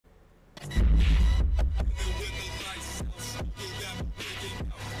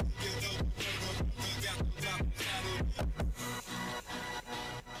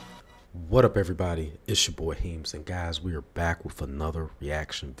What up, everybody? It's your boy Heems, and guys, we are back with another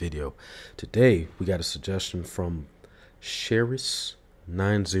reaction video. Today we got a suggestion from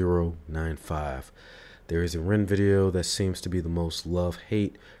Sheris9095. There is a Ren video that seems to be the most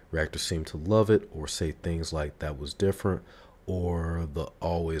love-hate. Reactors seem to love it or say things like that was different or the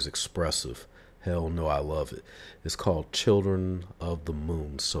always expressive. Hell no, I love it. It's called Children of the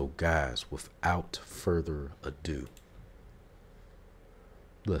Moon. So guys, without further ado,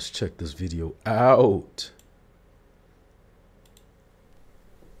 let's check this video out.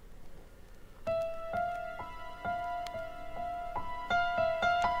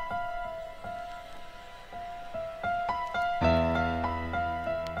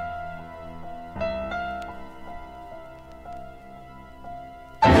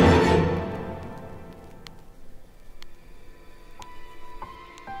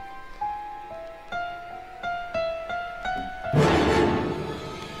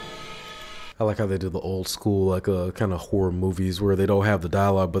 I like how they do the old school, like kind of horror movies where they don't have the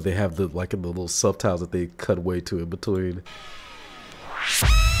dialogue, but they have the the little subtitles that they cut away to in between.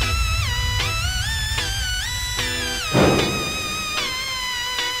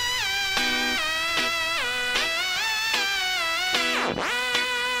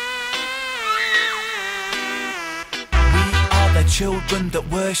 Children that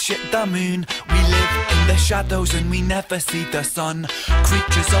worship the moon. We live in the shadows and we never see the sun.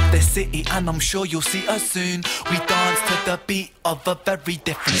 Creatures of this city, and I'm sure you'll see us soon. We dance to the beat of a very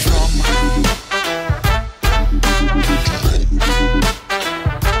different drum.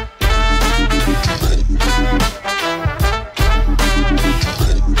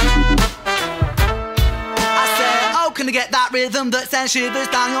 Can I get that rhythm that sends shivers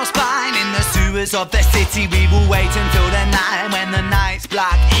down your spine? In the sewers of the city we will wait until the night. When the night's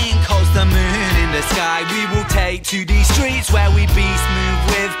black ink holds the moon in the sky, we will take to these streets where we beast move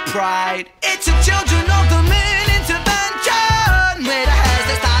with pride. It's a Children of the Moon intervention, with the hairs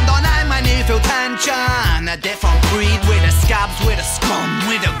that stand on end when you feel tension. A different breed with the scabs, with a scum,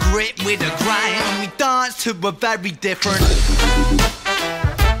 with a grip, with a grind. And we dance to a very different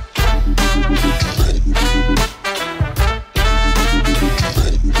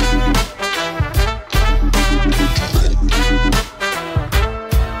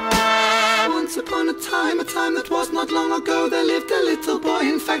a time that was not long ago. There lived a little boy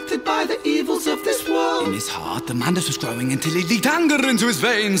infected by the evils of this world. In his heart the madness was growing until he leaked anger into his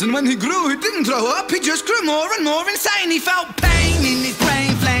veins. And when he grew, he didn't throw up, he just grew more and more insane. He felt pain in his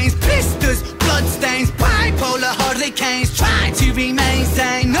brain, flames, blisters, bloodstains, bipolar hurricanes. Tried to remain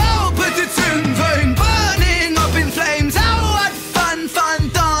sane, no, but it's in vain. Burning up in flames. Oh, what fun, fun,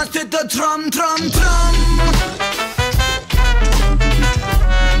 dance to the drum, drum, drum.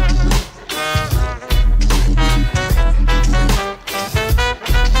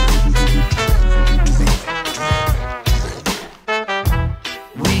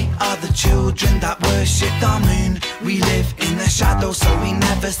 Children that worship the moon. We live in the shadows so we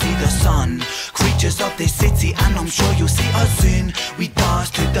never see the sun. Creatures of this city, and I'm sure you'll see us soon. We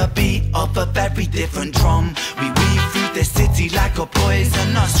dance to the beat of a very different drum. We weave through the city like a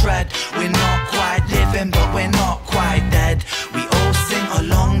poisonous thread. We're not quite living, but we're not quite dead. We all sing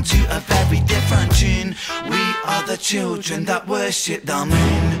along to a very different tune. We are the children that worship the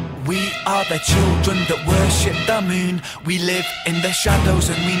moon. We are the children that worship the moon. We live in the shadows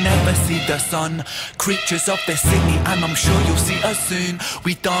and we never see the sun. Creatures of the city, and I'm sure you'll see us soon.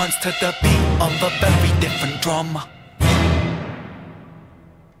 We dance to the beat of a very different drum.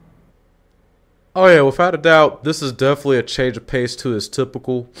 Oh yeah, without a doubt, this is definitely a change of pace to his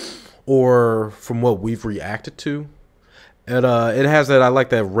typical, or from what we've reacted to. And it has that, I like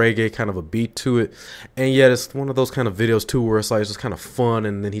that reggae kind of a beat to it, and yet it's one of those kind of videos too where it's like just kind of fun,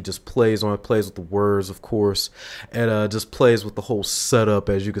 and then he just plays on it, plays with the words, of course, and just plays with the whole setup,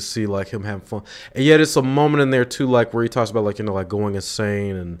 as you can see, like him having fun. And yet it's a moment in there too, like where he talks about, like, you know, like going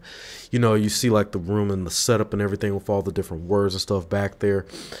insane, and you know, you see like the room and the setup and everything with all the different words and stuff back there.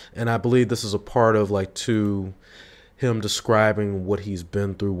 And I believe this is a part of like him describing what he's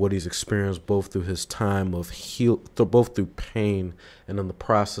been through, what he's experienced, both through his time of both through pain and in the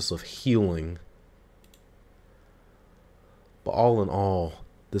process of healing. But all in all,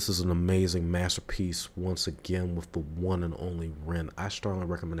 this is an amazing masterpiece once again with the one and only Ren. I strongly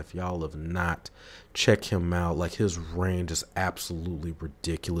recommend, if y'all have not, check him out. Like, his range is absolutely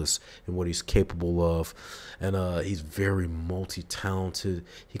ridiculous in what he's capable of, and he's very multi-talented.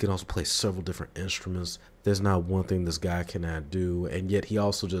 He can also play several different instruments, There's not one thing this guy cannot do, and yet he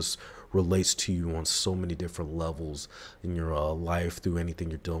also just relates to you on so many different levels in your life through anything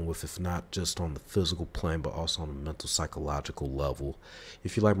you're dealing with, if not just on the physical plane, but also on the mental, psychological level.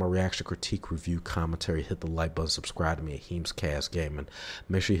 If you like my reaction, critique, review, commentary, hit the like button, subscribe to me at heemzcastgamingyt.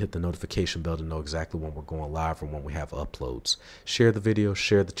 Make sure you hit the notification bell to know exactly when we're going live and when we have uploads. Share the video,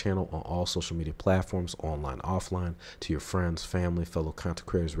 share the channel on all social media platforms, online, offline, to your friends, family, fellow content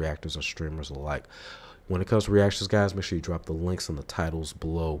creators, reactors, and streamers alike. When it comes to reactions, guys, make sure you drop the links in the titles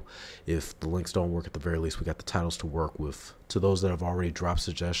below. If the links don't work, at the very least, we got the titles to work with. To those that have already dropped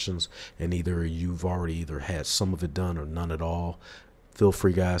suggestions, and either you've already had some of it done or none at all, feel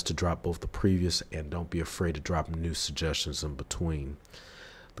free, guys, to drop both the previous, and don't be afraid to drop new suggestions in between.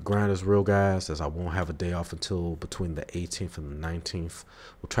 The grind is real, guys, as I won't have a day off until between the 18th and the 19th.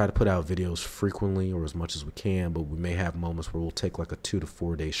 We'll try to put out videos frequently or as much as we can, but we may have moments where we'll take like a 2 to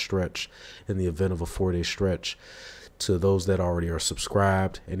 4 day stretch. In the event of a 4-day stretch, to those that already are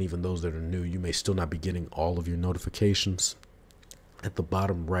subscribed and even those that are new, you may still not be getting all of your notifications. At the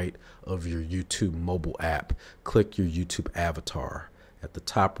bottom right of your YouTube mobile app, click your YouTube avatar. At the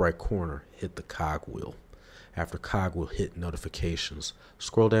top right corner, hit the cogwheel. After cogwheel, hit notifications.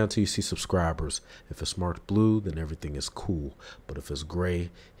 Scroll down till you see subscribers. If it's marked blue, then everything is cool. But if it's gray,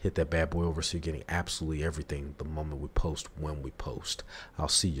 hit that bad boy over so you're getting absolutely everything the moment we post, when we post. I'll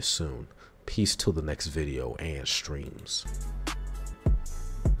see you soon. Peace till the next video and streams.